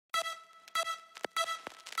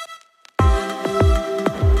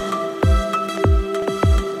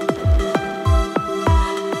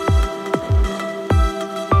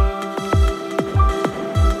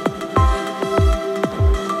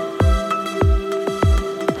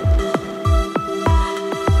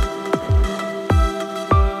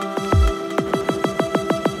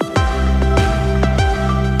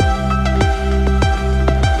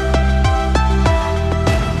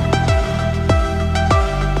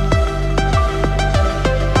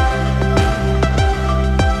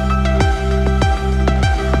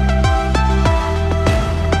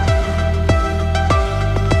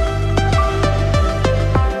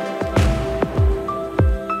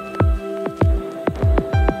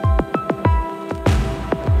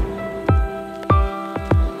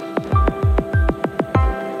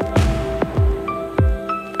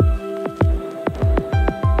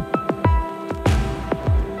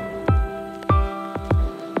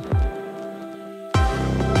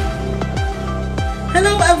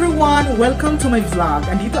everyone! Welcome to my vlog.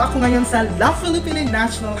 Andito ako ngayon sa Filipina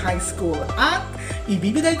National High School at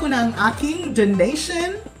ibibigay ko na ang aking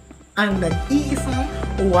donation, ang nag-iisang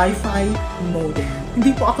Wi-Fi modem.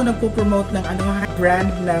 Hindi po ako nagpo-promote ng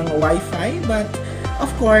brand ng Wi-Fi, but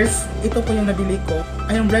of course, ito po yung nabili ko.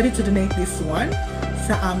 I am ready to donate this one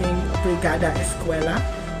sa aming Brigada Eskwela,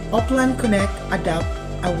 Upland Connect Adapt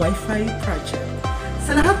a Wi-Fi project.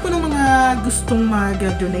 Sa lahat po ng mga gustong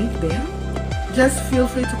mag-donate din, just feel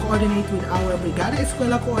free to coordinate with our Brigada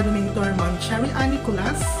Eskwela Coordinator, Ma'am Cherry Ann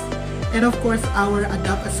Nicolas, and of course our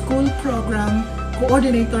Adapt a School Program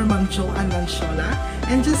Coordinator, Ma'am Joanne Lanciola,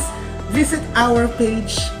 and just visit our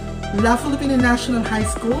page, La Filipina National High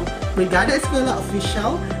School, Brigada Eskwela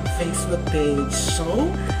Official Facebook page. So,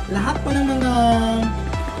 lahat po ng mga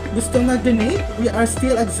gustong mag-donate, we are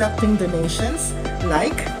still accepting donations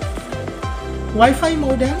like Wi-Fi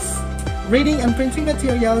modems, reading and printing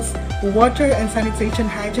materials, water and sanitation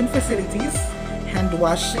hygiene facilities, hand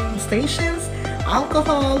washing stations,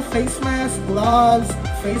 alcohol, face masks, gloves,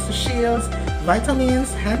 face shields, vitamins,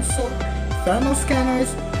 hand soap, thermal scanners,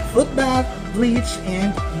 foot bath, bleach, and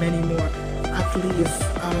many more. At least,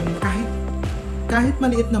 kahit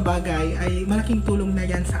maliit na bagay ay malaking tulong na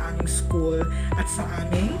yan sa aming school at sa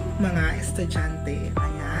aming mga estudyante.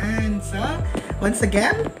 Ayan. So, once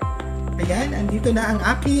again, ayan, andito na ang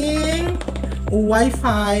aking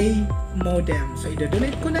Wi-Fi modem. So,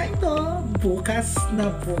 i-donate ko na ito bukas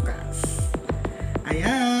na bukas.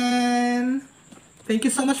 Ayan. Thank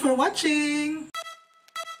you so much for watching.